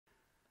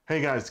Hey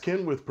guys,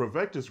 Ken with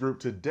Provectus Group.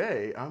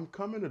 Today, I'm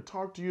coming to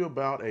talk to you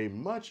about a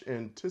much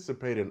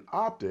anticipated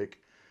optic.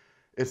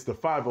 It's the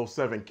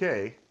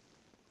 507K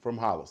from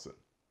Holosun.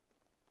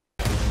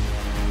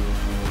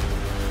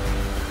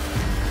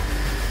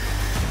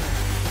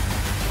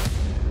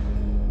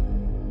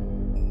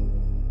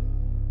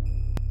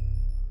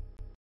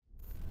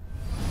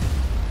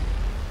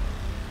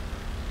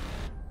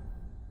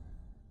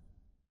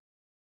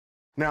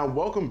 Now,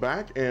 welcome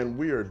back, and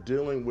we are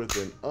dealing with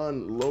an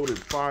unloaded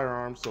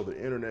firearm so the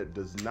internet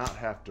does not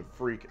have to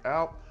freak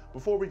out.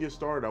 Before we get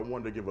started, I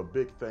wanted to give a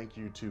big thank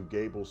you to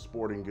Gables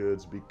Sporting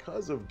Goods.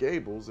 Because of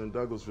Gables in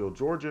Douglasville,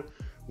 Georgia,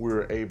 we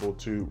were able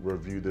to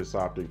review this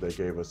optic. They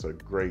gave us a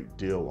great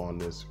deal on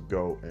this.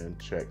 Go and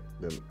check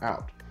them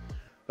out.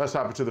 Let's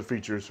hop into the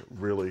features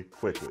really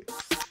quickly.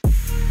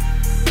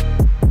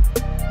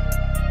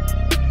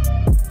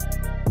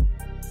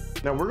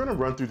 Now we're gonna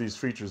run through these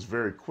features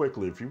very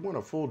quickly. If you want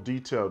a full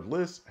detailed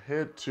list,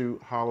 head to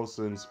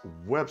Holosun's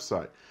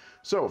website.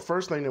 So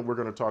first thing that we're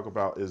gonna talk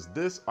about is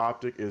this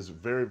optic is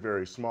very,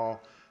 very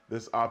small.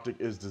 This optic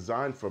is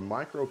designed for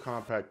micro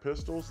compact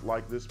pistols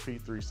like this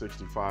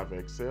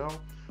P365XL,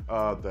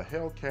 the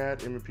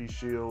Hellcat, M&P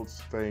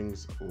shields,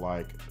 things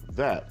like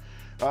that.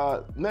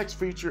 Next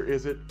feature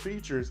is it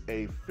features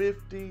a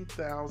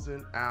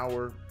 50,000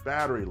 hour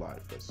battery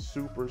life. That's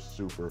super,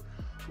 super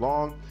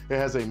long. It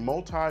has a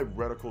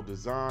multi-reticle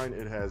design.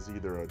 It has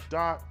either a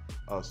dot,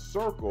 a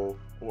circle,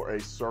 or a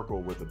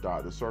circle with a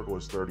dot. The circle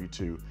is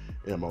 32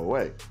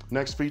 MOA.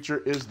 Next feature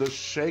is the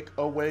shake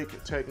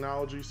awake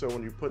technology. So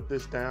when you put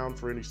this down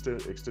for any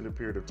extended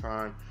period of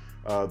time,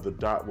 the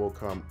dot will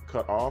come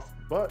cut off,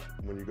 but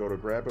when you go to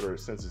grab it or it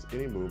senses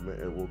any movement,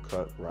 it will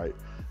cut right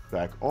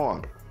back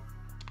on.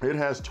 It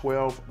has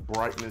 12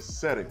 brightness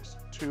settings,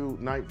 2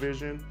 night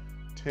vision,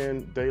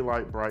 10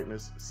 daylight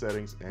brightness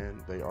settings, and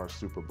they are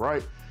super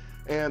bright.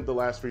 And the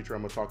last feature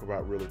I'm gonna talk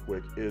about really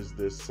quick is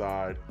this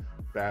side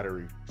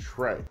battery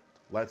tray.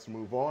 Let's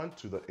move on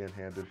to the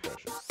in-hand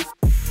impression.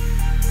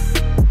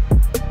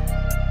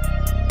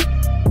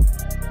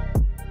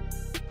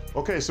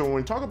 Okay, so when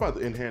we talk about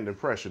the in-hand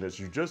impression, is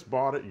you just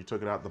bought it, you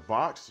took it out of the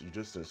box, you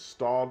just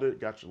installed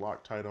it, got your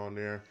Loctite on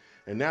there,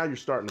 and now you're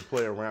starting to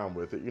play around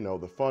with it, you know,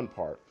 the fun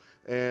part.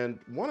 And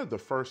one of the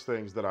first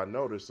things that I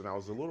noticed, and I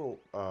was a little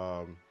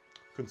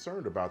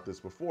concerned about this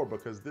before,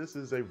 because this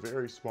is a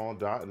very small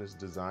dot and it's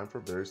designed for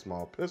very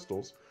small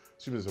pistols.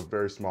 Excuse me, it's a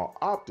very small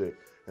optic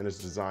and it's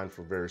designed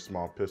for very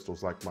small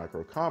pistols like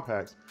micro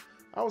compacts.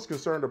 I was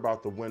concerned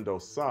about the window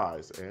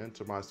size, and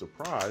to my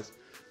surprise,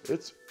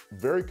 it's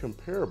very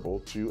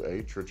comparable to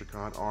a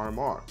Trichicon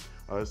RMR.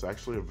 It's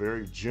actually a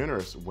very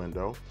generous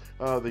window.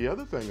 The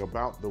other thing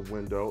about the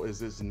window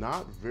is it's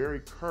not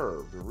very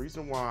curved. The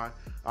reason why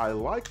I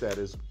like that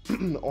is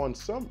on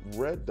some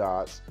red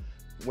dots,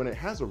 when it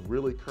has a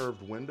really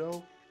curved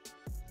window,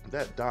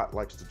 that dot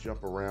likes to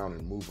jump around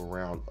and move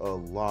around a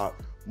lot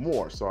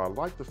more. So I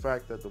like the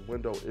fact that the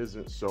window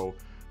isn't so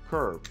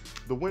curved.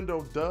 The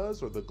window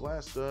does, or the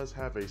glass does,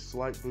 have a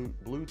slight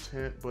blue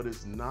tint, but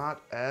it's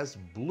not as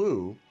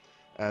blue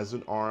as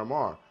an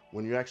RMR.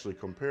 When you actually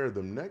compare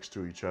them next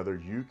to each other,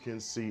 you can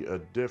see a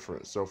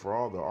difference. So for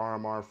all the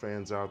RMR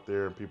fans out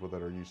there, people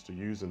that are used to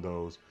using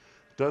those,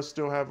 it does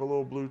still have a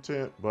little blue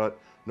tint, but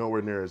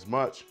nowhere near as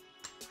much.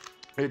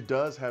 It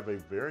does have a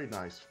very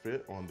nice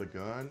fit on the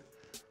gun.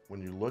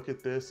 When you look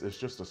at this, it's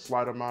just a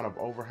slight amount of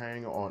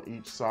overhang on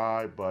each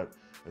side, but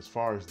as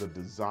far as the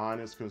design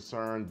is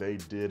concerned, they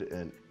did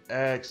an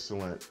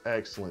excellent,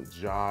 excellent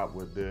job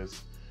with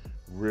this.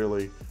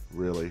 Really,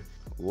 really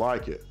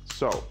like it.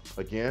 So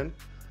again,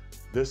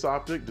 this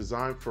optic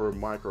designed for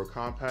micro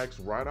compacts.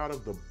 Right out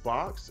of the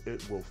box,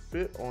 it will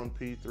fit on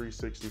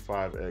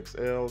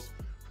P365XLs.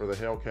 For the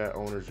Hellcat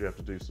owners, you have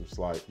to do some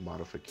slight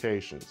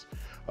modifications.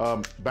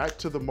 Back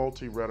to the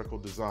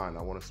multi-reticle design.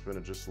 I want to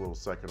spend just a little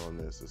second on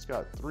this. It's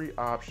got 3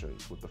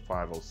 options with the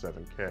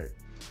 507K.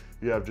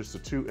 You have just a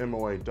 2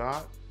 MOA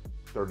dot,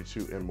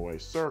 32 MOA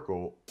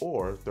circle,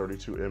 or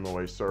 32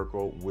 MOA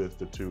circle with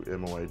the 2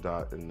 MOA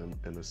dot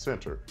in the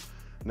center.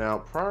 Now,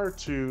 prior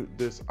to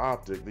this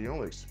optic, the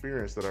only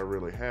experience that I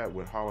really had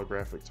with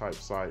holographic type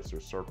sights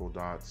or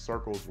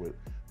circles with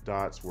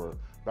dots were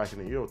back in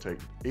the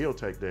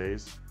EOTech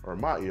days, or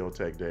my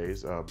EOTech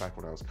days, back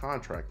when I was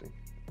contracting.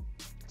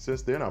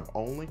 Since then, I've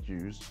only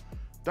used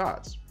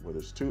dots, whether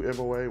it's 2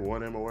 MOA,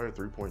 1 MOA, or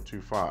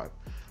 3.25,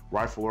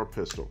 rifle or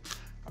pistol.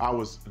 I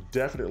was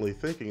definitely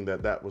thinking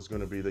that that was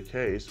going to be the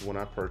case when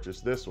I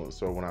purchased this one.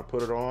 So when I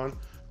put it on,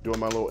 doing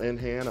my little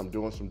in-hand, I'm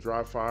doing some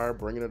dry fire,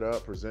 bringing it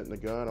up, presenting the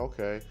gun,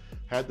 okay.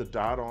 Had the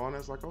dot on, I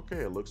was like,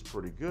 okay, it looks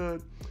pretty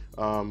good.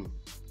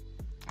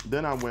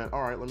 Then I went,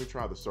 all right, let me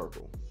try the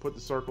circle. Put the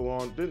circle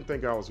on, didn't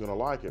think I was gonna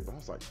like it, but I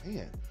was like,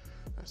 man,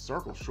 that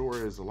circle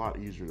sure is a lot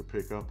easier to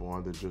pick up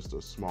on than just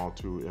a small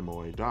 2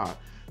 MOA dot.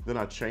 Then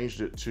I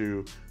changed it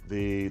to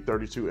the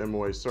 32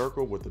 MOA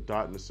circle with the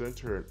dot in the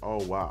center, and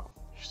oh wow,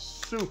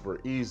 super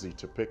easy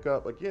to pick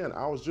up. Again,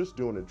 I was just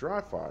doing a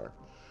dry fire,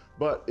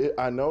 but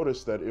I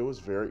noticed that it was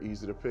very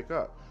easy to pick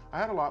up. I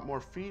had a lot more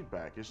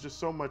feedback. It's just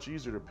so much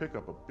easier to pick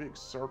up a big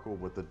circle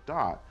with a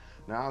dot.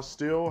 Now I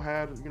still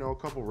had, a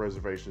couple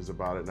reservations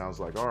about it, and I was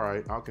like, all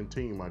right, I'll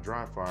continue my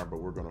dry fire, but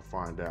we're gonna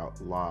find out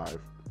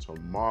live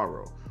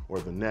tomorrow or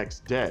the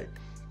next day.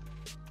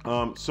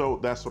 So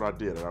that's what I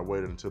did. I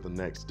waited until the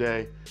next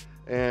day,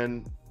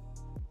 and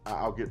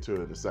I'll get to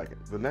it in a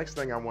second. The next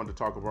thing I wanted to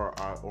talk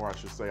about, or I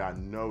should say I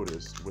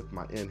noticed with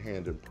my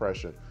in-hand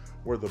impression,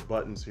 were the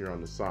buttons here on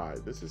the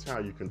side. This is how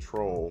you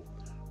control,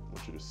 I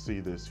want you to see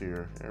this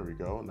here. There we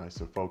go, nice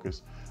and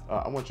focused.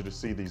 I want you to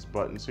see these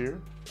buttons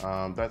here.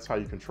 That's how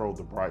you control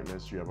the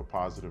brightness. You have a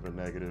positive and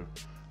negative.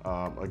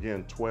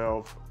 Again,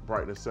 12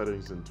 brightness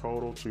settings in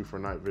total, 2 for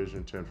night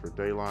vision, 10 for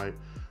daylight.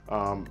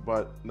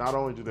 But not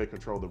only do they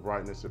control the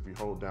brightness, if you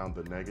hold down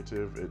the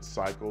negative, it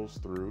cycles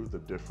through the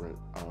different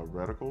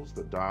reticles,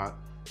 the dot,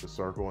 the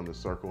circle, and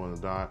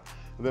the dot.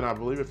 And then I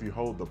believe if you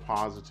hold the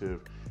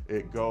positive,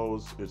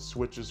 it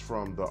switches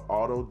from the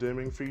auto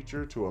dimming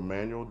feature to a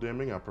manual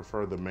dimming. I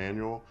prefer the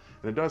manual,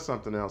 and it does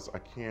something else I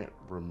can't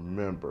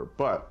remember.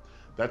 But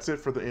that's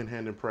it for the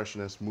in-hand impression.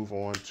 Let's move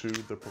on to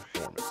the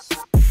performance.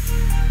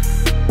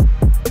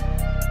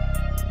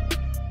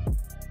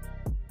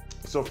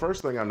 So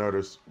first thing I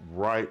noticed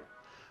right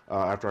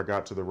after I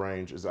got to the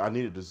range is I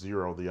needed to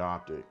zero the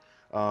optic.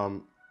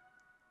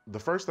 The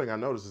first thing I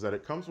noticed is that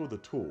it comes with a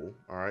tool,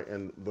 all right?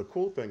 And the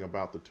cool thing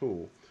about the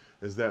tool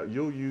is that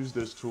you'll use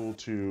this tool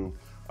to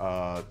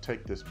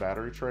take this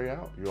battery tray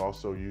out. You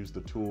also use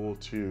the tool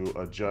to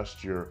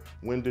adjust your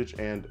windage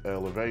and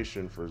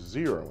elevation for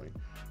zeroing.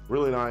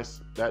 Really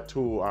nice. That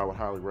tool, I would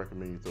highly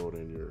recommend you throw it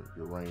in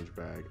your range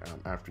bag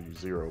after you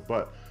zero.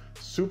 But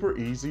super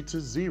easy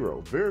to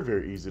zero, very,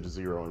 very easy to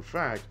zero. In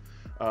fact,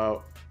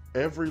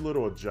 every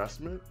little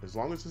adjustment, as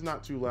long as it's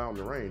not too loud in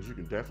the range, you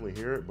can definitely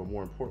hear it, but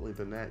more importantly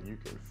than that, you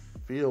can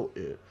feel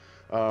it.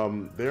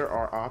 There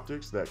are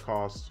optics that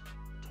cost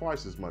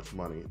twice as much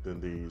money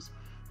than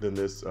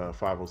this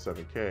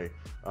 507K,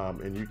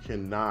 and you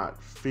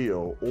cannot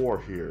feel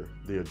or hear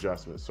the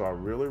adjustments. So I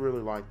really,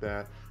 really like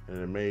that,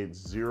 and it made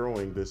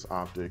zeroing this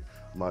optic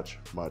much,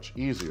 much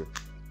easier.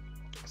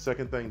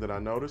 Second thing that I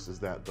noticed is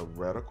that the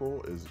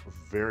reticle is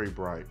very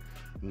bright.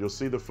 And you'll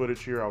see the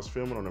footage here. I was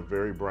filming on a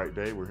very bright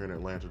day. We're here in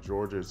Atlanta,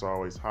 Georgia. It's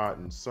always hot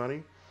and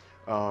sunny.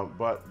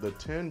 But the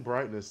 10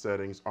 brightness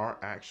settings are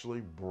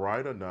actually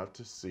bright enough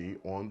to see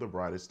on the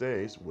brightest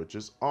days, which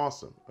is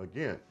awesome.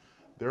 Again,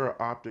 there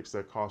are optics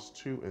that cost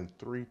 2 and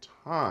 3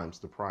 times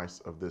the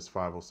price of this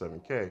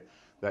 507K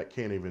that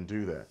can't even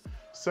do that.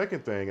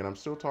 Second thing, and I'm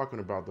still talking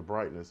about the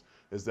brightness,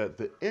 is that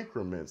the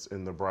increments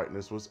in the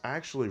brightness was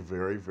actually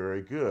very,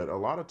 very good. A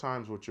lot of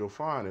times what you'll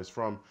find is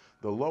from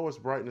the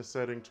lowest brightness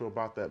setting to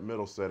about that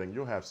middle setting,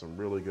 you'll have some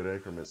really good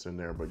increments in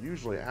there. But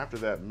usually after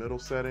that middle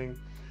setting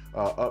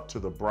up to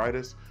the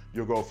brightest,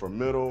 you'll go from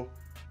middle,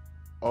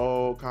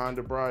 oh, kind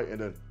of bright,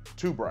 and then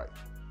too bright.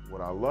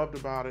 What I loved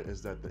about it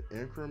is that the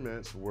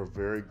increments were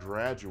very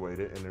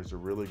graduated, and there's a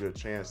really good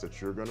chance that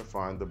you're gonna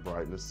find the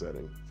brightness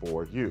setting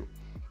for you.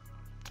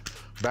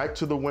 Back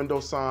to the window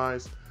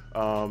size,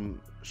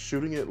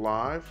 shooting it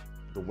live,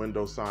 the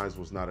window size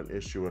was not an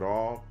issue at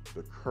all.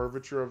 The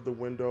curvature of the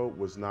window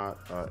was not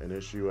an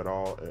issue at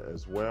all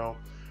as well.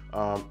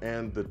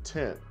 And the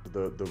tint,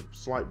 the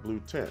slight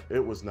blue tint,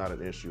 it was not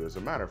an issue. As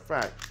a matter of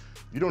fact,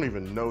 you don't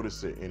even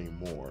notice it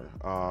anymore.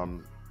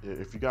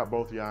 If you got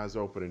both your eyes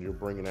open and you're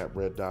bringing that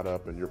red dot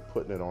up and you're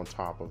putting it on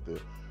top of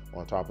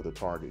the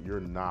target,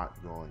 you're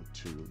not going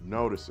to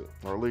notice it,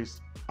 or at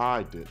least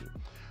I didn't.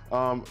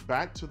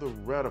 Back to the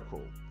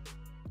reticle,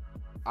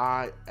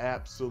 I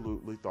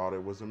absolutely thought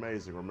it was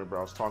amazing. Remember,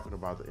 I was talking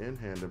about the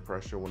in-hand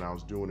impression when I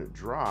was doing it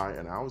dry,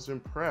 and I was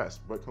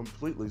impressed but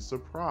completely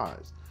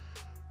surprised.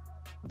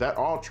 That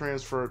all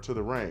transferred to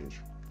the range.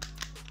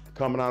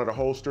 Coming out of the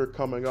holster,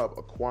 coming up,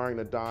 acquiring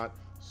the dot,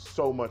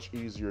 so much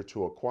easier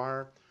to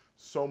acquire,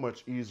 so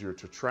much easier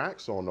to track.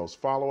 So on those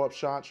follow-up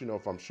shots,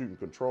 if I'm shooting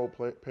control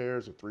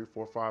pairs of 3,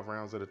 4, 5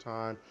 rounds at a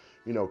time,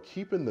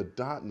 keeping the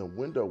dot in the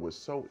window was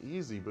so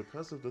easy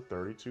because of the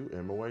 32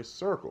 MOA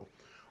circle.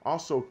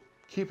 Also,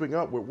 keeping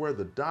up with where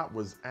the dot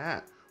was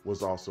at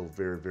was also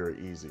very, very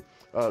easy.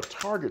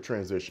 Target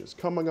transitions,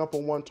 coming up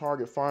on one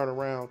target, firing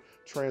around,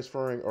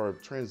 transferring or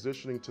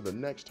transitioning to the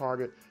next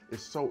target.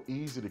 It's so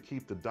easy to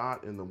keep the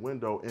dot in the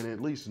window and at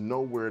least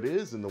know where it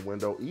is in the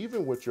window,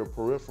 even with your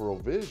peripheral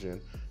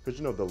vision, because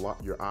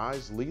your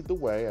eyes lead the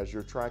way as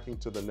you're tracking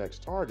to the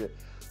next target.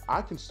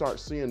 I can start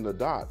seeing the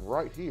dot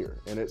right here,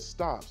 and it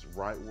stops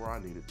right where I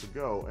need it to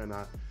go. And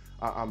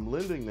I'm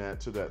lending that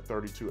to that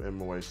 32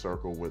 MOA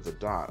circle with a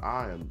dot.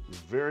 I am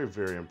very,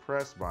 very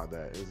impressed by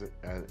that.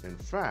 In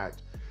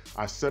fact,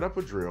 I set up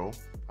a drill.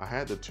 I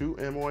had the 2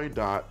 MOA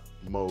dot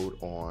mode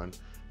on,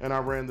 and I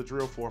ran the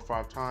drill 4 or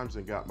 5 times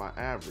and got my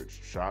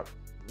average, shot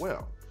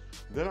well.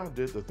 Then I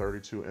did the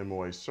 32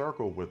 MOA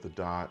circle with the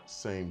dot,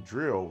 same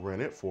drill,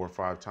 ran it 4 or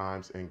 5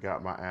 times and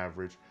got my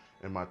average,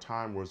 and my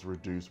time was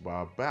reduced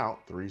by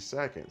about 3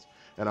 seconds.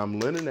 And I'm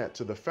lending that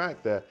to the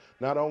fact that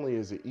not only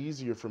is it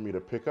easier for me to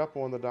pick up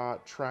on the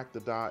dot, track the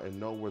dot, and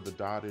know where the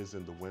dot is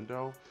in the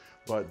window,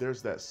 but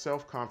there's that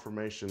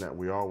self-confirmation that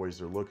we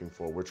always are looking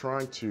for. We're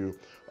trying to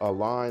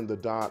align the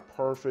dot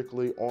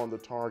perfectly on the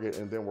target,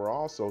 and then we're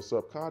also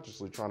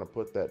subconsciously trying to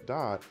put that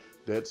dot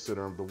dead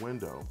center of the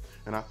window.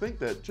 And I think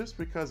that just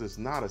because it's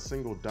not a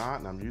single dot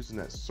and I'm using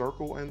that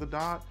circle and the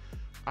dot,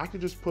 I can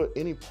just put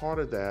any part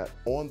of that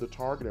on the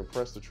target and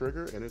press the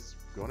trigger and it's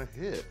gonna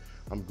hit.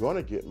 I'm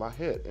gonna get my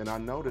hit. And I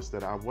noticed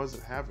that I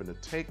wasn't having to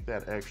take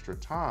that extra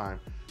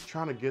time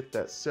trying to get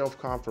that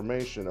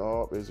self-confirmation.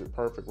 Oh, is it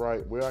perfect,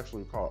 right? We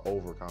actually call it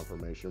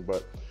over-confirmation,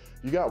 but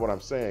you got what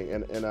I'm saying.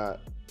 And I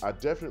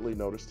definitely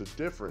noticed a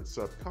difference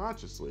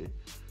subconsciously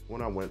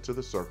when I went to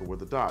the circle with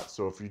the dot.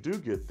 So if you do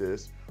get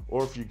this,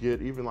 or if you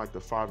get even like the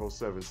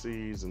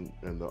 507Cs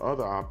and the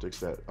other optics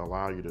that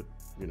allow you to,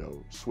 you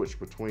know, switch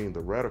between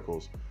the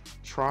reticles,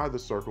 try the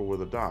circle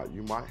with a dot.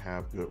 You might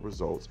have good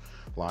results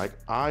like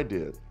I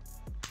did.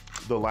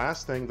 The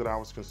last thing that I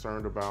was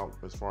concerned about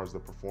as far as the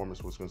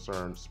performance was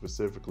concerned,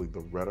 specifically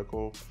the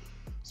reticle,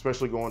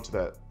 especially going to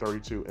that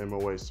 32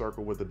 MOA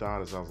circle with the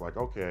dot, is I was like,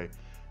 okay,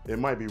 it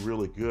might be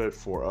really good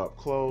for up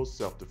close,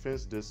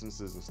 self-defense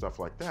distances and stuff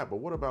like that, but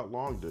what about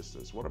long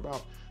distance? What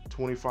about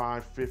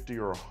 25, 50,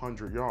 or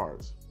 100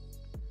 yards?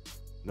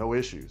 No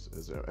issues.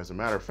 As a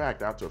matter of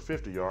fact, out to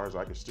 50 yards,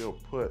 I could still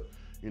put,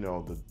 you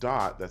know, the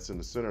dot that's in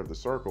the center of the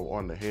circle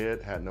on the head,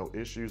 had no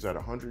issues. At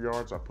 100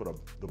 yards, I put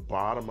the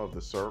bottom of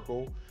the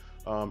circle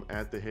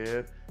at the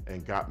head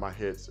and got my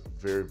hits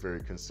very,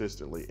 very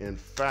consistently. In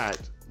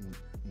fact,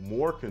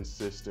 more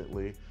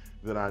consistently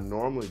than I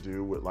normally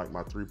do with like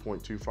my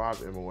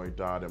 3.25 MOA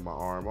dot and my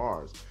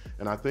RMRs.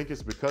 And I think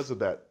it's because of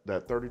that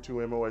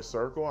 32 MOA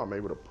circle, I'm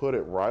able to put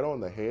it right on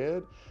the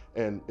head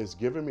and it's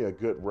giving me a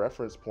good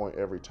reference point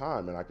every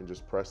time, and I can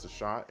just press the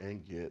shot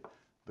and get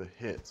the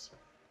hits.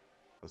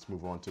 Let's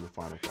move on to the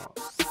final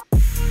thoughts.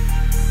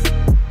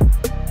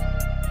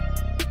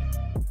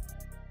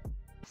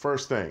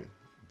 First thing,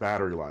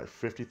 battery life,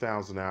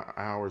 50,000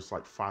 hours,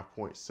 like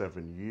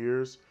 5.7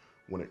 years.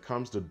 When it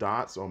comes to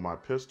dots on my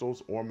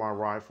pistols or my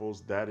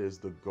rifles, that is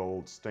the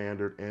gold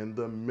standard and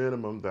the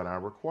minimum that I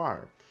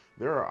require.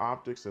 There are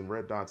optics and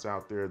red dots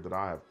out there that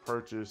I have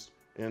purchased,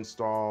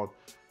 installed,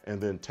 and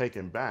then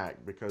taken back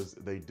because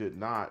they did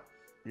not,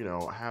 you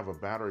know, have a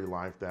battery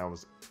life that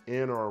was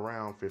in or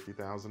around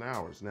 50,000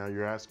 hours. Now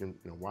you're asking,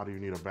 you know, why do you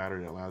need a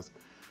battery that lasts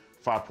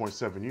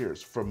 5.7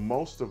 years? For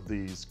most of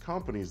these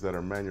companies that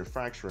are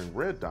manufacturing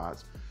red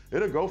dots,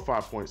 it'll go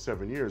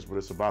 5.7 years, but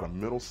it's about a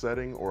middle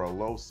setting or a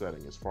low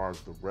setting as far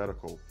as the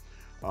reticle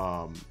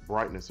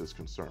brightness is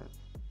concerned.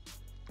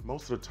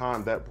 Most of the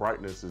time, that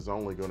brightness is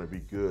only going to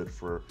be good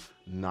for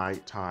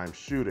nighttime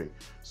shooting.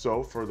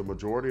 So for the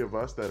majority of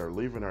us that are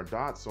leaving our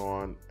dots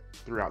on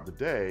throughout the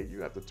day,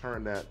 you have to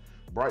turn that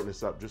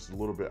brightness up just a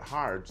little bit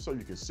higher so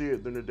you can see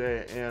it during the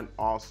day and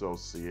also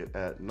see it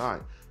at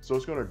night. So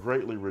it's going to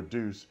greatly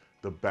reduce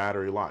the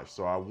battery life.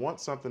 So I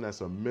want something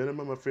that's a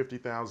minimum of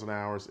 50,000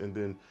 hours, and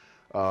then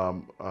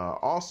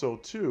also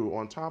too,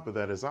 on top of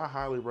that, is I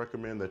highly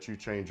recommend that you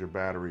change your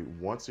battery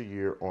once a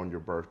year on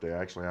your birthday.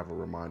 I actually have a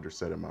reminder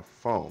set in my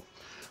phone.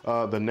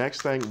 The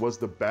next thing was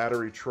the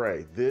battery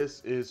tray.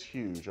 This is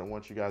huge. I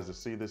want you guys to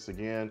see this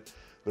again.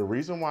 The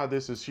reason why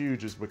this is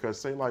huge is because,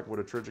 say like with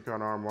a Trijicon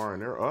RMR,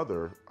 and there are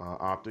other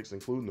optics,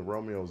 including the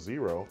Romeo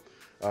Zero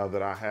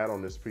that I had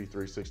on this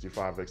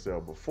P365 XL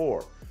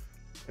before.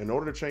 In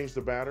order to change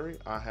the battery,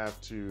 I have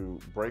to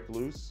break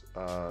loose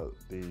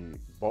the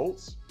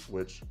bolts,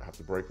 which I have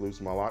to break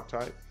loose my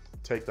Loctite,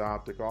 take the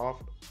optic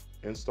off,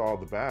 install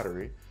the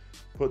battery,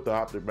 put the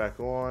optic back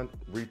on,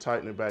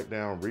 retighten it back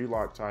down,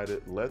 re-Loctite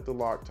it, let the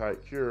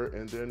Loctite cure,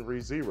 and then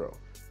re-zero.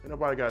 Ain't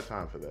nobody got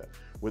time for that.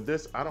 With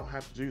this, I don't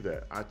have to do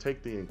that. I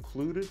take the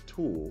included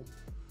tool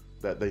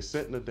that they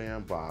sent in the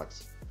damn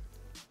box,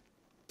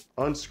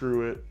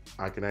 unscrew it.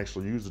 I can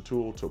actually use the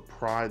tool to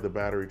pry the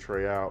battery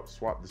tray out,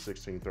 swap the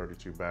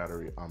 1632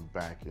 battery. I'm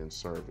back in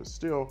service.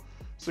 Still,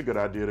 it's a good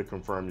idea to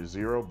confirm your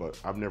zero, but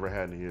I've never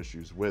had any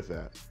issues with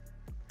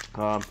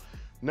that.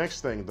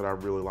 Next thing that I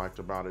really liked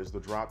about it is the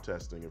drop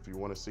testing. If you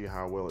want to see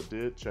how well it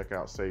did, check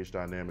out Sage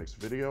Dynamics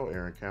video.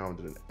 Aaron Cowan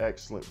did an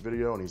excellent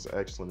video, and he's an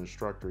excellent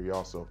instructor. He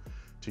also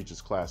teaches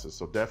classes,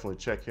 so definitely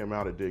check him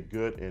out. It did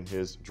good in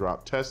his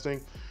drop testing.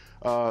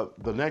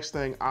 The next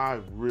thing, I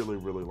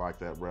really like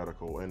that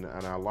reticle, and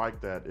I like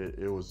that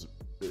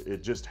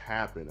it just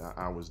happened.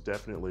 I was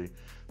definitely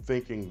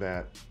thinking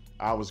that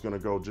I was going to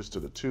go just to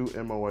the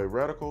 2 MOA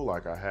reticle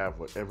like I have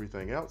with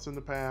everything else in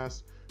the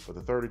past, but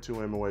the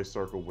 32 MOA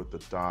circle with the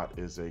dot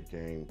is a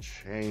game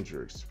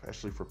changer,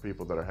 especially for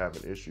people that are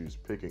having issues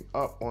picking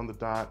up on the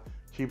dot,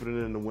 keeping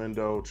it in the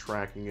window,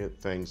 tracking it,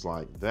 things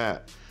like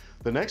that.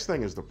 The next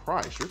thing is the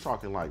price. You're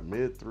talking like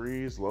mid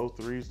threes, low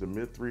threes, the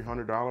mid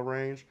 $300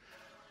 range.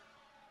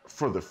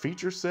 For the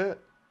feature set,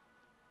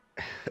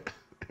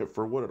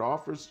 for what it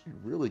offers, you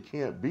really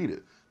can't beat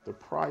it. The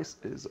price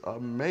is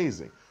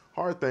amazing.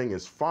 Hard thing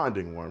is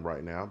finding one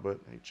right now, but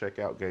hey, check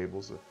out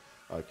Gables.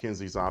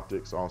 Kinsey's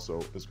Optics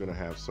also is going to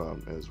have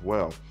some as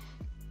well.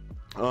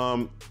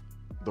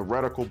 The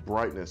reticle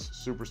brightness,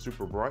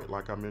 super bright.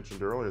 Like I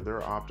mentioned earlier, there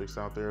are optics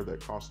out there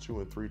that cost 2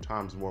 and 3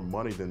 times more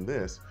money than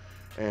this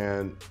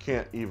and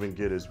can't even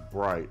get as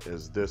bright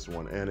as this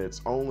one. And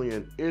it's only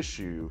an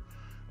issue,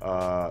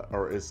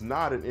 or it's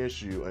not an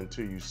issue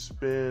until you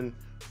spend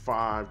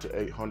 $500 to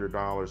 $800,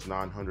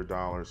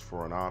 $900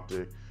 for an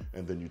optic,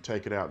 and then you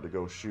take it out to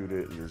go shoot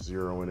it, and you're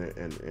zeroing it,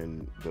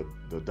 and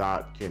the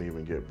dot can't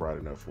even get bright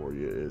enough for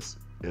you.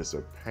 It's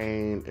a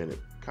pain, and it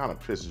kind of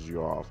pisses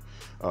you off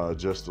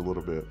just a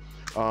little bit.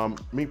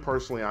 Me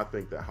personally, I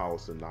think that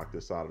Holosun knocked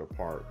this out of the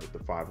park with the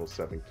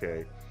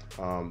 507K.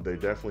 They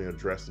definitely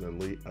addressing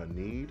a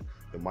need.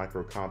 The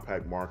micro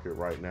compact market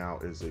right now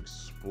is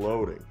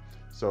exploding.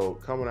 So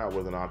coming out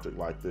with an optic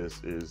like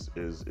this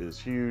is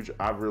huge.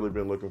 I've really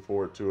been looking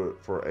forward to it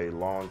for a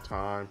long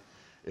time.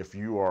 If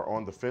you are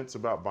on the fence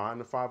about buying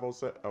the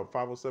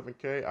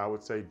 507K, I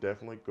would say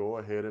definitely go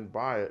ahead and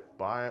buy it.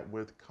 Buy it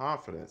with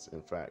confidence,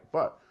 in fact.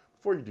 But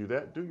before you do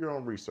that, do your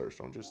own research.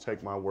 Don't just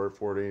take my word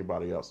for it or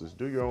anybody else's.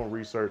 Do your own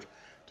research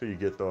till you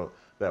get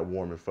that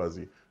warm and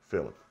fuzzy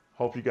feeling.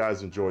 Hope you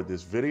guys enjoyed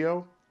this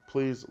video.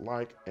 Please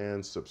like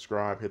and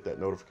subscribe. Hit that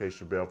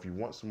notification bell. If you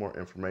want some more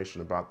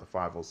information about the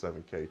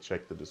 507K,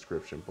 check the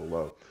description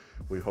below.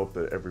 We hope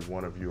that every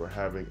one of you are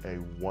having a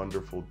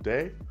wonderful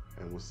day,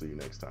 and we'll see you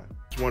next time.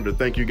 Just wanted to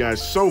thank you guys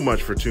so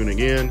much for tuning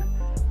in.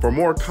 For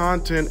more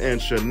content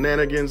and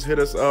shenanigans, hit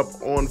us up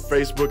on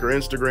Facebook or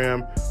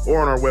Instagram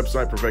or on our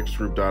website,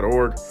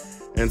 provectusgroup.org.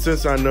 And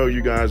since I know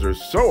you guys are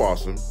so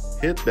awesome,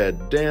 hit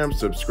that damn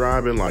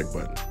subscribe and like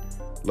button.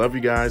 Love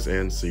you guys,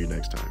 and see you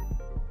next time.